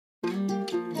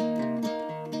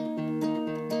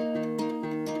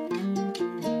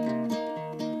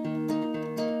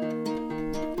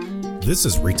This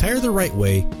is Retire the Right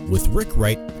Way with Rick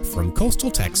Wright from Coastal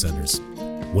Tax Centers.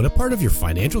 When a part of your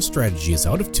financial strategy is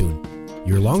out of tune,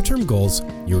 your long-term goals,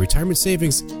 your retirement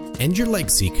savings, and your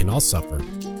legacy can all suffer.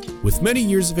 With many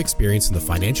years of experience in the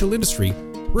financial industry,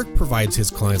 Rick provides his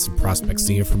clients and prospects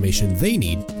the information they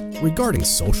need regarding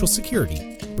Social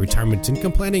Security, retirement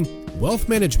income planning, wealth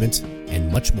management,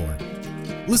 and much more.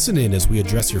 Listen in as we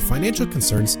address your financial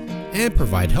concerns and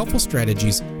provide helpful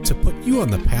strategies to put you on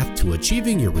the path to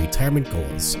achieving your retirement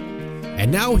goals.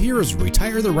 And now here is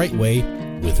Retire the Right Way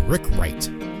with Rick Wright.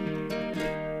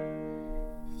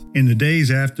 In the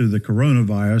days after the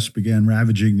coronavirus began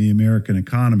ravaging the American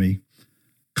economy,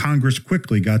 Congress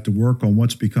quickly got to work on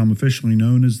what's become officially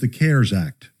known as the CARES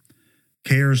Act.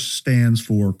 CARES stands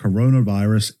for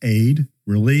Coronavirus Aid,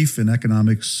 Relief, and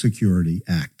Economic Security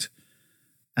Act.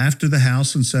 After the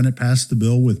House and Senate passed the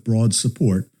bill with broad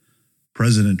support,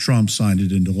 President Trump signed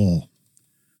it into law.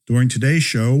 During today's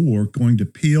show, we're going to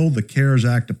peel the CARES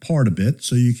Act apart a bit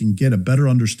so you can get a better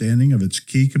understanding of its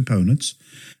key components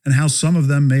and how some of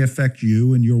them may affect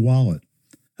you and your wallet.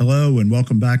 Hello, and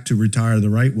welcome back to Retire the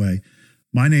Right Way.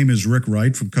 My name is Rick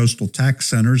Wright from Coastal Tax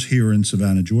Centers here in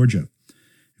Savannah, Georgia.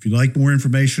 If you'd like more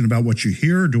information about what you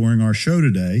hear during our show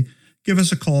today, give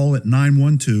us a call at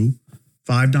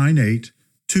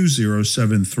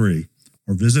 912-598-2073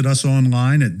 or visit us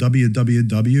online at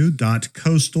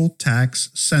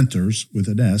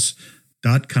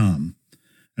www.coastaltaxcenters.com.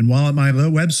 And while at my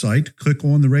website, click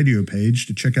on the radio page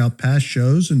to check out past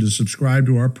shows and to subscribe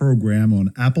to our program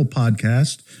on Apple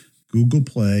Podcast, Google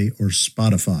Play, or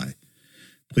Spotify.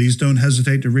 Please don't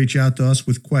hesitate to reach out to us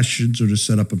with questions or to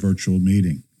set up a virtual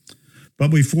meeting. But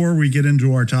before we get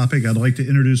into our topic, I'd like to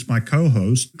introduce my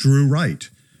co-host, Drew Wright.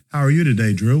 How are you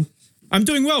today, Drew? I'm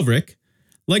doing well, Rick.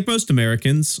 Like most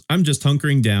Americans, I'm just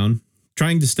hunkering down,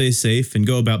 trying to stay safe and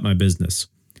go about my business.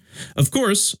 Of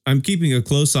course, I'm keeping a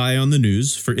close eye on the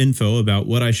news for info about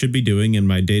what I should be doing in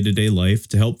my day-to-day life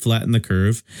to help flatten the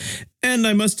curve. And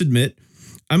I must admit,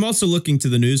 I'm also looking to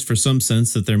the news for some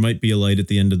sense that there might be a light at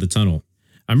the end of the tunnel.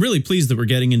 I'm really pleased that we're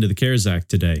getting into the CARES Act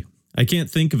today. I can't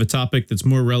think of a topic that's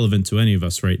more relevant to any of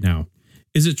us right now.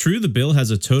 Is it true the bill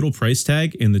has a total price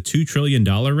tag in the $2 trillion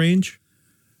range?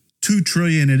 $2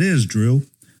 trillion it is, Drew.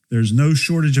 There's no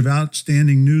shortage of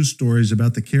outstanding news stories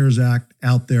about the CARES Act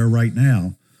out there right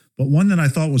now. But one that I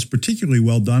thought was particularly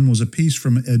well done was a piece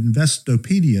from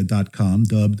Investopedia.com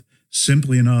dubbed,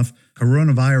 simply enough,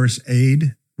 Coronavirus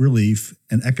Aid, Relief,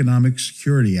 and Economic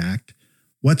Security Act.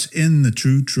 What's in the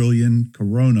 $2 trillion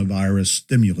coronavirus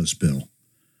stimulus bill?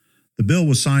 The bill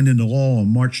was signed into law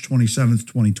on March 27,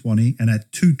 2020, and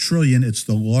at $2 trillion, it's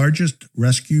the largest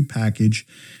rescue package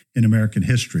in American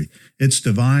history. It's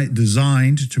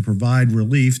designed to provide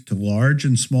relief to large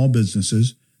and small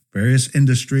businesses, various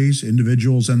industries,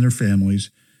 individuals and their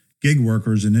families, gig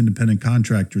workers, and independent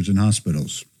contractors and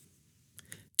hospitals.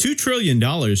 $2 trillion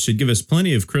should give us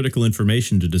plenty of critical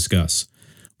information to discuss.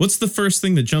 What's the first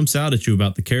thing that jumps out at you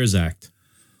about the CARES Act?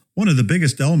 One of the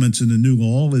biggest elements in the new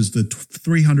law is the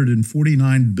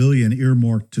 $349 billion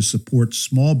earmarked to support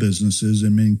small businesses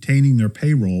in maintaining their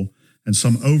payroll and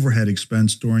some overhead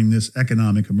expense during this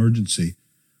economic emergency.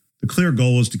 The clear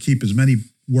goal is to keep as many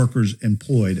workers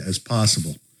employed as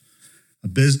possible. A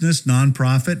business,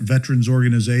 nonprofit, veterans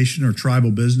organization, or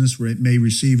tribal business may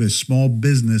receive a small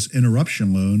business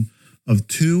interruption loan of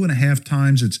 2.5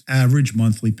 times its average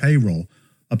monthly payroll,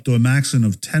 up to a maximum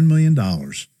of $10 million.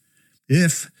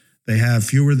 If they have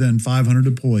fewer than 500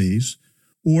 employees,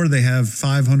 or they have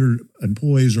 500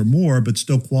 employees or more but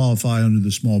still qualify under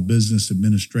the Small Business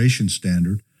Administration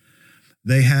standard,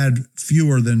 they had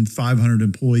fewer than 500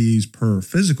 employees per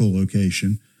physical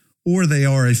location, or they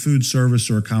are a food service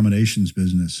or accommodations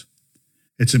business.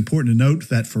 It's important to note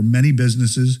that for many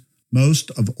businesses,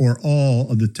 most of or all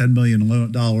of the $10 million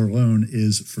loan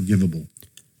is forgivable.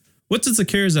 What does the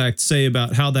CARES Act say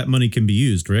about how that money can be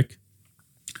used, Rick?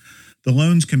 The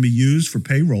loans can be used for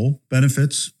payroll,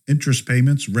 benefits, interest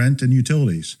payments, rent, and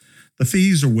utilities. The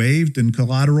fees are waived and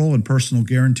collateral and personal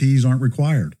guarantees aren't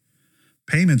required.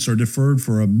 Payments are deferred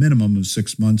for a minimum of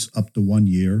 6 months up to 1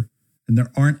 year, and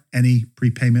there aren't any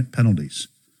prepayment penalties.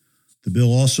 The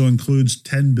bill also includes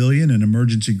 $10 billion in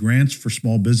emergency grants for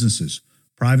small businesses,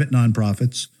 private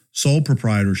nonprofits, sole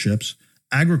proprietorships,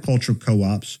 agricultural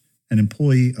co-ops, and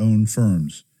employee-owned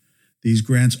firms. These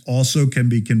grants also can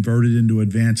be converted into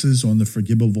advances on the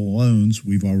forgivable loans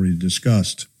we've already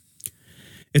discussed.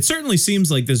 It certainly seems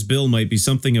like this bill might be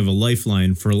something of a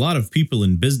lifeline for a lot of people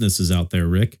and businesses out there,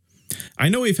 Rick. I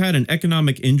know we've had an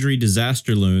Economic Injury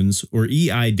Disaster Loans, or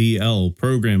EIDL,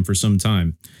 program for some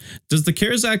time. Does the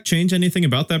CARES Act change anything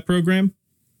about that program?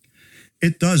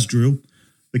 It does, Drew.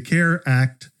 The CARES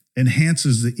Act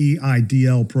enhances the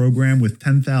EIDL program with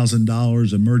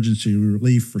 $10,000 emergency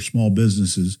relief for small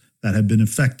businesses that have been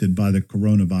affected by the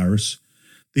coronavirus.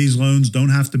 These loans don't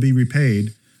have to be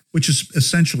repaid, which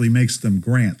essentially makes them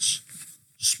grants.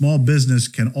 Small business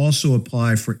can also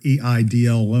apply for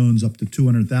EIDL loans up to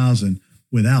 $200,000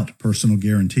 without personal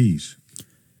guarantees.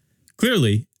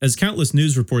 Clearly, as countless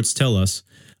news reports tell us,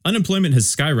 unemployment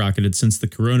has skyrocketed since the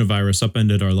coronavirus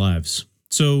upended our lives.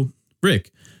 So,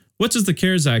 Rick, what does the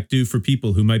CARES Act do for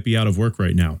people who might be out of work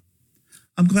right now?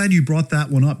 I'm glad you brought that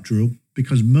one up, Drew,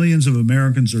 because millions of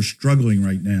Americans are struggling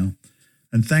right now.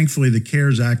 And thankfully, the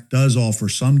CARES Act does offer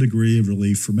some degree of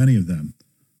relief for many of them.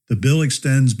 The bill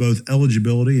extends both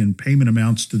eligibility and payment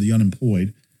amounts to the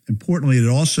unemployed. Importantly, it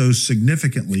also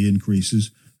significantly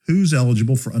increases who's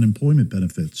eligible for unemployment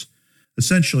benefits.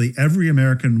 Essentially, every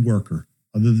American worker,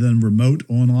 other than remote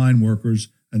online workers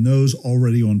and those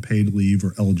already on paid leave,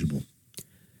 are eligible.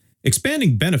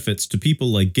 Expanding benefits to people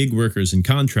like gig workers and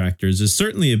contractors is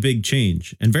certainly a big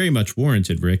change and very much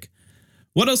warranted, Rick.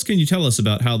 What else can you tell us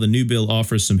about how the new bill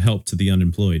offers some help to the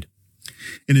unemployed?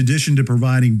 In addition to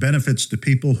providing benefits to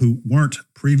people who weren't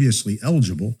previously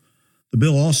eligible, the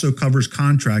bill also covers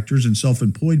contractors and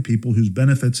self-employed people whose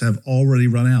benefits have already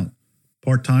run out,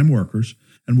 part-time workers,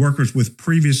 and workers with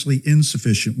previously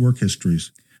insufficient work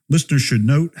histories. Listeners should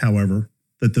note, however,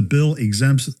 that the bill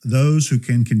exempts those who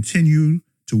can continue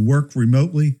to work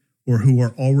remotely or who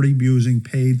are already using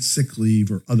paid sick leave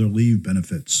or other leave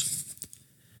benefits.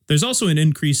 There's also an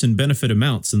increase in benefit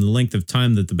amounts and the length of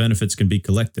time that the benefits can be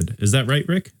collected. Is that right,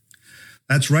 Rick?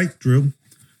 That's right, Drew.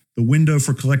 The window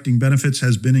for collecting benefits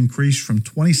has been increased from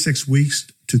 26 weeks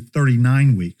to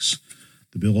 39 weeks.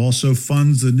 The bill also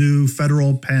funds the new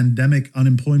federal pandemic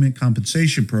unemployment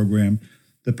compensation program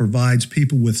that provides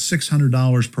people with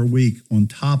 $600 per week on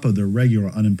top of their regular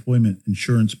unemployment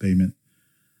insurance payment.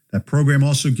 That program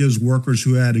also gives workers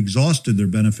who had exhausted their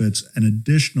benefits an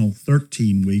additional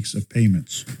 13 weeks of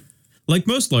payments. Like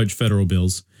most large federal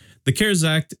bills, the CARES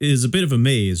Act is a bit of a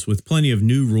maze with plenty of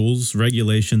new rules,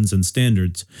 regulations, and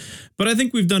standards. But I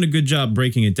think we've done a good job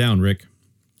breaking it down, Rick.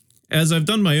 As I've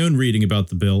done my own reading about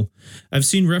the bill, I've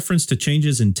seen reference to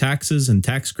changes in taxes and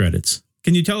tax credits.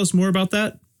 Can you tell us more about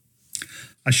that?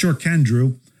 I sure can,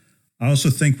 Drew. I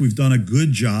also think we've done a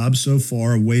good job so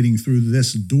far of wading through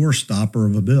this doorstopper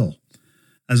of a bill.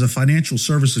 As a financial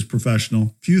services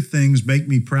professional, few things make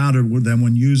me prouder than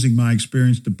when using my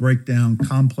experience to break down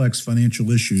complex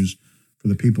financial issues for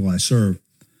the people I serve.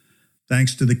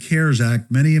 Thanks to the CARES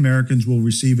Act, many Americans will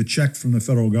receive a check from the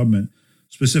federal government.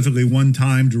 Specifically,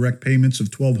 one-time direct payments of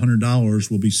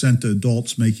 $1,200 will be sent to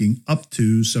adults making up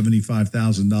to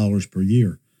 $75,000 per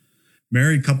year.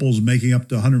 Married couples making up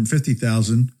to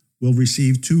 $150,000 will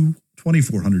receive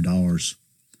 $2,400.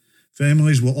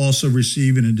 Families will also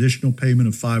receive an additional payment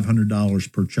of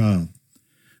 $500 per child.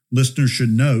 Listeners should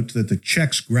note that the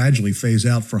checks gradually phase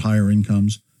out for higher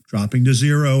incomes, dropping to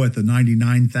zero at the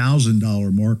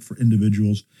 $99,000 mark for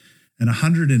individuals and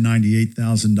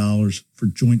 $198,000 for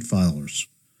joint filers.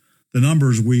 The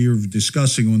numbers we are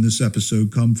discussing on this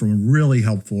episode come from a really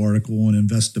helpful article on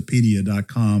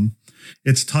Investopedia.com.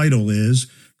 Its title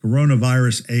is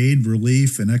Coronavirus Aid,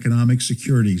 Relief, and Economic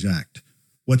Securities Act.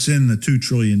 What's in the $2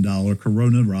 trillion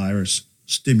coronavirus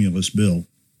stimulus bill?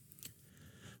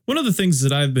 One of the things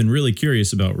that I've been really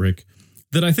curious about, Rick,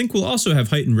 that I think will also have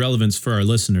heightened relevance for our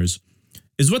listeners,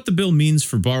 is what the bill means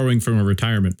for borrowing from a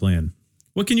retirement plan.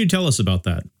 What can you tell us about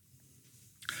that?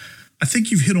 I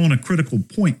think you've hit on a critical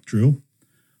point, Drew.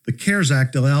 The CARES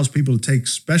Act allows people to take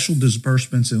special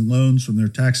disbursements and loans from their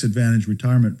tax-advantaged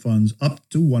retirement funds up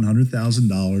to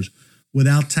 $100,000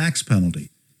 without tax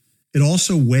penalty. It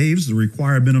also waives the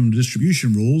required minimum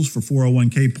distribution rules for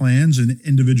 401k plans and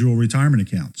individual retirement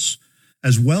accounts,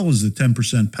 as well as the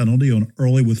 10% penalty on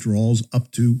early withdrawals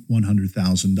up to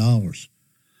 $100,000.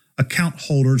 Account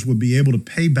holders would be able to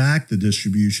pay back the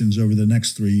distributions over the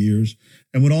next 3 years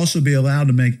and would also be allowed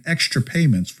to make extra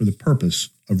payments for the purpose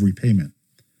of repayment.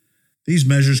 These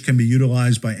measures can be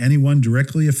utilized by anyone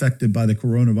directly affected by the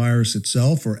coronavirus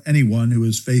itself or anyone who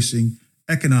is facing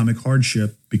economic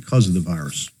hardship because of the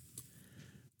virus.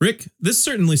 Rick, this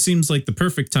certainly seems like the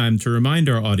perfect time to remind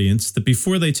our audience that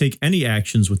before they take any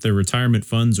actions with their retirement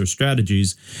funds or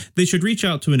strategies, they should reach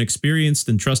out to an experienced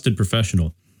and trusted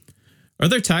professional. Are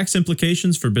there tax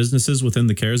implications for businesses within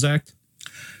the CARES Act?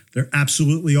 There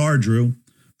absolutely are, Drew.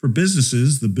 For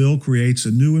businesses, the bill creates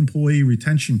a new employee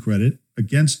retention credit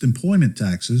against employment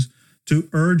taxes to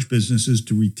urge businesses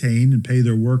to retain and pay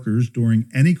their workers during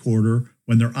any quarter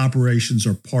when their operations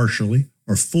are partially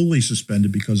or fully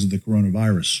suspended because of the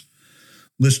coronavirus.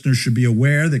 Listeners should be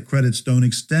aware that credits don't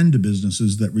extend to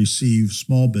businesses that receive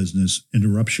small business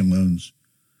interruption loans.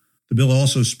 The bill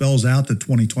also spells out that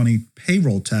 2020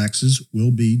 payroll taxes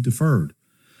will be deferred.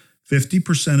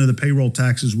 50% of the payroll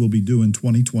taxes will be due in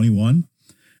 2021,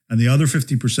 and the other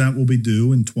 50% will be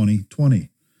due in 2020.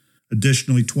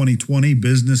 Additionally, 2020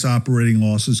 business operating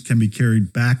losses can be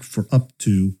carried back for up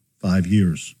to 5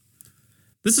 years.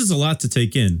 This is a lot to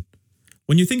take in.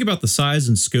 When you think about the size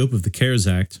and scope of the CARES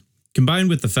Act, combined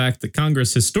with the fact that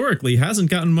Congress historically hasn't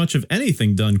gotten much of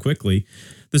anything done quickly,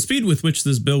 the speed with which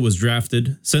this bill was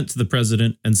drafted, sent to the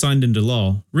president, and signed into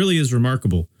law really is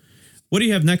remarkable. What do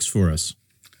you have next for us?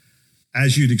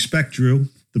 As you'd expect, Drew,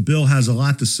 the bill has a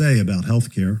lot to say about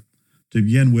health care. To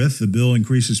begin with, the bill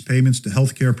increases payments to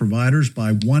healthcare providers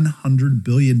by $100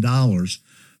 billion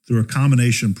through a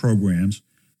combination of programs,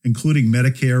 including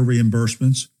Medicare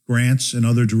reimbursements, grants, and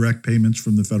other direct payments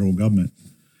from the federal government.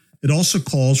 It also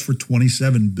calls for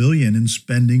 $27 billion in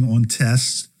spending on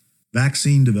tests,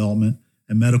 vaccine development,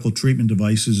 and medical treatment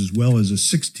devices, as well as a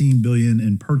 $16 billion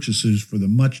in purchases for the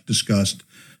much-discussed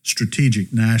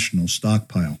Strategic National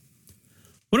Stockpile.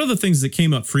 One of the things that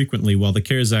came up frequently while the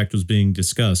CARES Act was being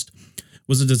discussed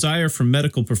was a desire from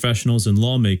medical professionals and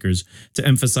lawmakers to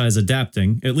emphasize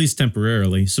adapting, at least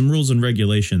temporarily, some rules and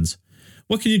regulations.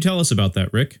 What can you tell us about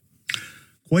that, Rick?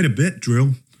 Quite a bit,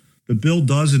 Drew. The bill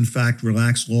does, in fact,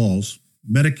 relax laws,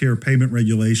 Medicare payment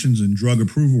regulations, and drug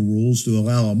approval rules to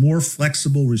allow a more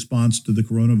flexible response to the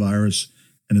coronavirus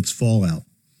and its fallout.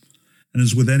 And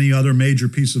as with any other major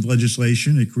piece of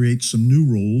legislation, it creates some new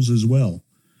rules as well.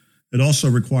 It also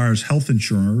requires health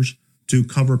insurers to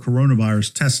cover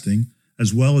coronavirus testing,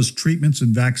 as well as treatments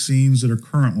and vaccines that are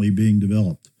currently being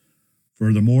developed.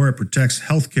 Furthermore, it protects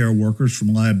healthcare workers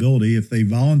from liability if they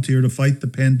volunteer to fight the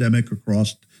pandemic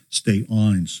across state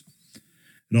lines.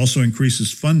 It also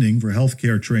increases funding for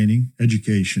healthcare training,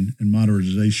 education, and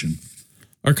modernization.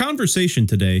 Our conversation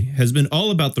today has been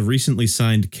all about the recently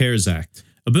signed CARES Act,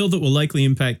 a bill that will likely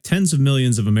impact tens of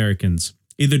millions of Americans,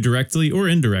 either directly or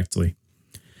indirectly.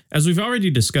 As we've already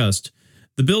discussed,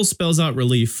 the bill spells out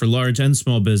relief for large and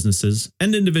small businesses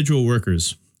and individual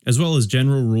workers, as well as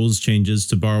general rules changes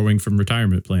to borrowing from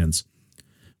retirement plans.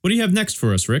 What do you have next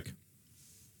for us, Rick?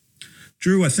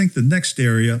 Drew, I think the next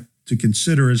area to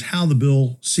consider is how the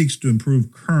bill seeks to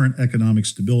improve current economic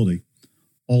stability.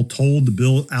 All told, the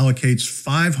bill allocates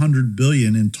 $500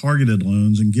 billion in targeted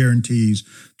loans and guarantees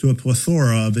to a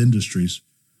plethora of industries.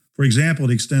 For example,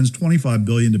 it extends $25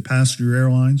 billion to passenger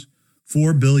airlines,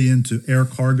 $4 billion to air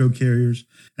cargo carriers,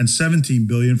 and $17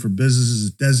 billion for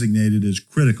businesses designated as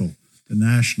critical to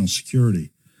national security.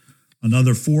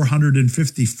 Another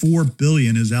 $454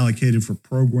 billion is allocated for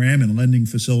program and lending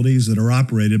facilities that are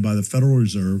operated by the Federal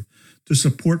Reserve to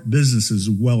support businesses as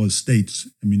well as states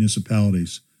and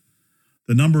municipalities.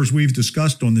 The numbers we've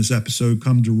discussed on this episode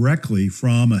come directly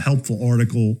from a helpful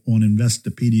article on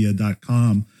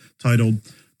Investopedia.com titled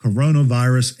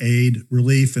Coronavirus Aid,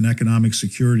 Relief, and Economic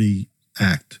Security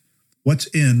Act. What's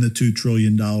in the $2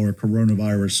 trillion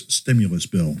coronavirus stimulus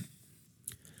bill?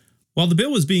 While the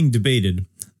bill was being debated,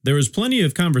 there was plenty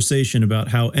of conversation about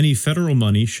how any federal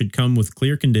money should come with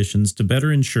clear conditions to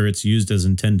better ensure it's used as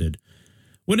intended.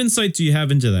 What insight do you have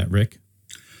into that, Rick?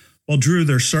 Well, Drew,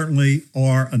 there certainly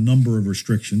are a number of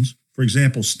restrictions. For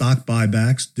example, stock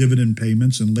buybacks, dividend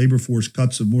payments, and labor force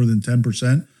cuts of more than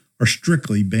 10% are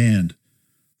strictly banned.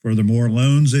 Furthermore,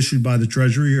 loans issued by the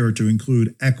Treasury are to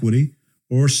include equity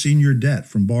or senior debt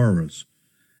from borrowers.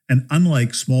 And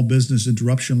unlike small business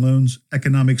interruption loans,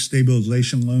 economic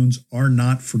stabilization loans are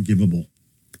not forgivable.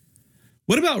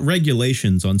 What about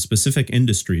regulations on specific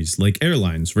industries like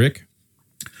airlines, Rick?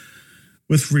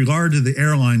 With regard to the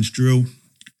airlines, Drew,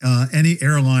 any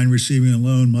airline receiving a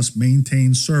loan must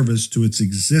maintain service to its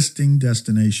existing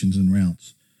destinations and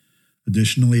routes.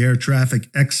 Additionally, air traffic,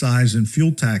 excise, and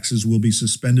fuel taxes will be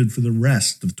suspended for the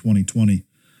rest of 2020.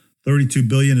 $32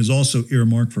 billion is also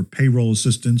earmarked for payroll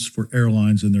assistance for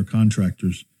airlines and their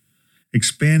contractors.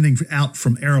 Expanding out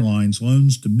from airlines,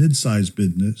 loans to mid-sized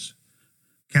business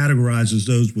categorizes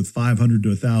those with 500 to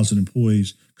 1,000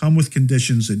 employees, come with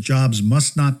conditions that jobs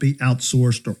must not be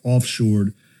outsourced or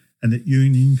offshored, and that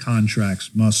union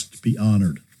contracts must be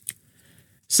honored.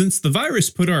 Since the virus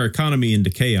put our economy into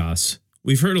chaos,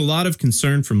 we've heard a lot of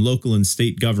concern from local and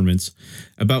state governments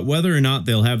about whether or not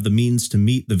they'll have the means to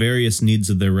meet the various needs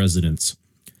of their residents.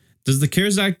 Does the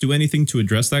CARES Act do anything to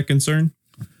address that concern?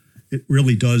 It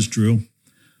really does, Drew.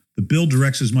 The bill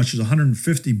directs as much as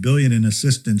 $150 billion in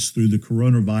assistance through the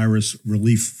Coronavirus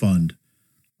Relief Fund.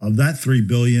 Of that, $3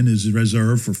 billion is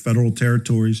reserved for federal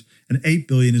territories, and $8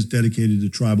 billion is dedicated to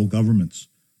tribal governments.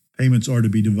 Payments are to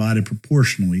be divided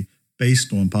proportionally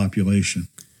based on population.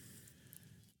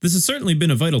 This has certainly been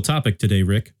a vital topic today,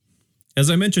 Rick. As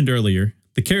I mentioned earlier,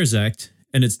 the CARES Act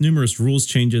and its numerous rules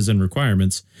changes and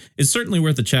requirements is certainly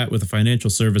worth a chat with a financial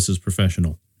services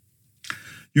professional.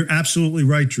 You're absolutely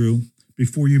right, Drew.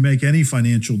 Before you make any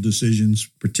financial decisions,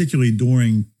 particularly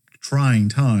during trying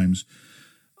times,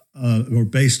 or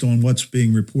based on what's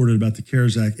being reported about the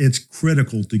CARES Act, it's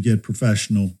critical to get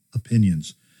professional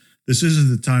opinions. This isn't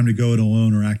the time to go it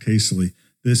alone or act hastily.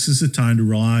 This is the time to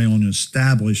rely on an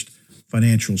established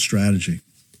financial strategy.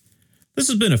 This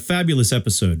has been a fabulous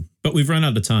episode, but we've run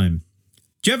out of time.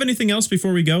 Do you have anything else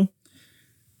before we go?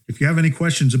 If you have any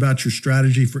questions about your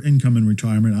strategy for income in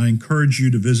retirement, I encourage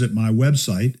you to visit my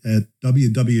website at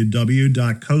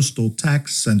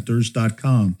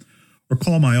www.coastaltaxcenters.com or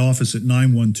call my office at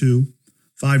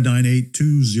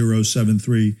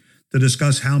 912-598-2073 to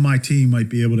discuss how my team might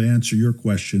be able to answer your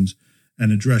questions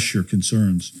and address your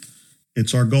concerns.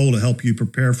 It's our goal to help you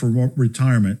prepare for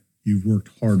retirement you've worked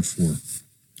hard for.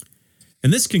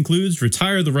 And this concludes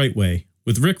Retire the Right Way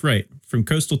with Rick Wright from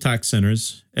Coastal Tax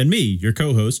Centers and me, your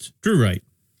co-host, Drew Wright.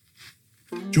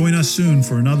 Join us soon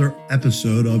for another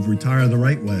episode of Retire the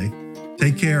Right Way.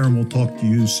 Take care, and we'll talk to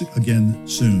you again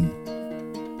soon.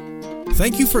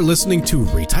 Thank you for listening to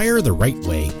Retire the Right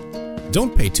Way.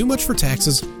 Don't pay too much for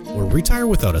taxes or retire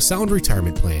without a sound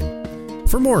retirement plan.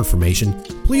 For more information,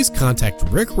 please contact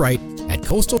Rick Wright at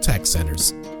Coastal Tax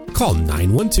Centers. Call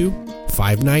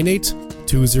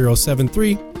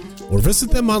 912-598-2073 or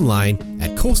visit them online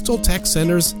at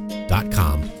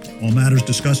coastaltaxcenters.com. All matters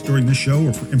discussed during this show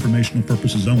are for informational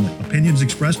purposes only. Opinions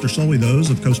expressed are solely those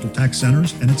of Coastal Tax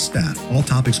Centers and its staff. All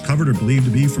topics covered are believed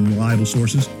to be from reliable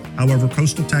sources. However,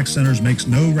 Coastal Tax Centers makes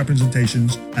no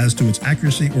representations as to its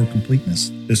accuracy or completeness.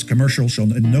 This commercial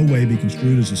shall in no way be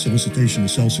construed as a solicitation to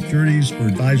sell securities or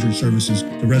advisory services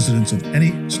to residents of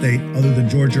any state other than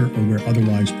Georgia or where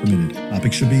otherwise permitted.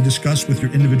 Topics should be discussed with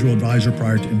your individual advisor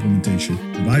prior to implementation.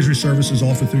 Advisory services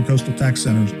offered through Coastal Tax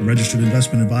Centers, a registered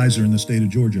investment advisor in the state of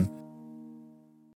Georgia.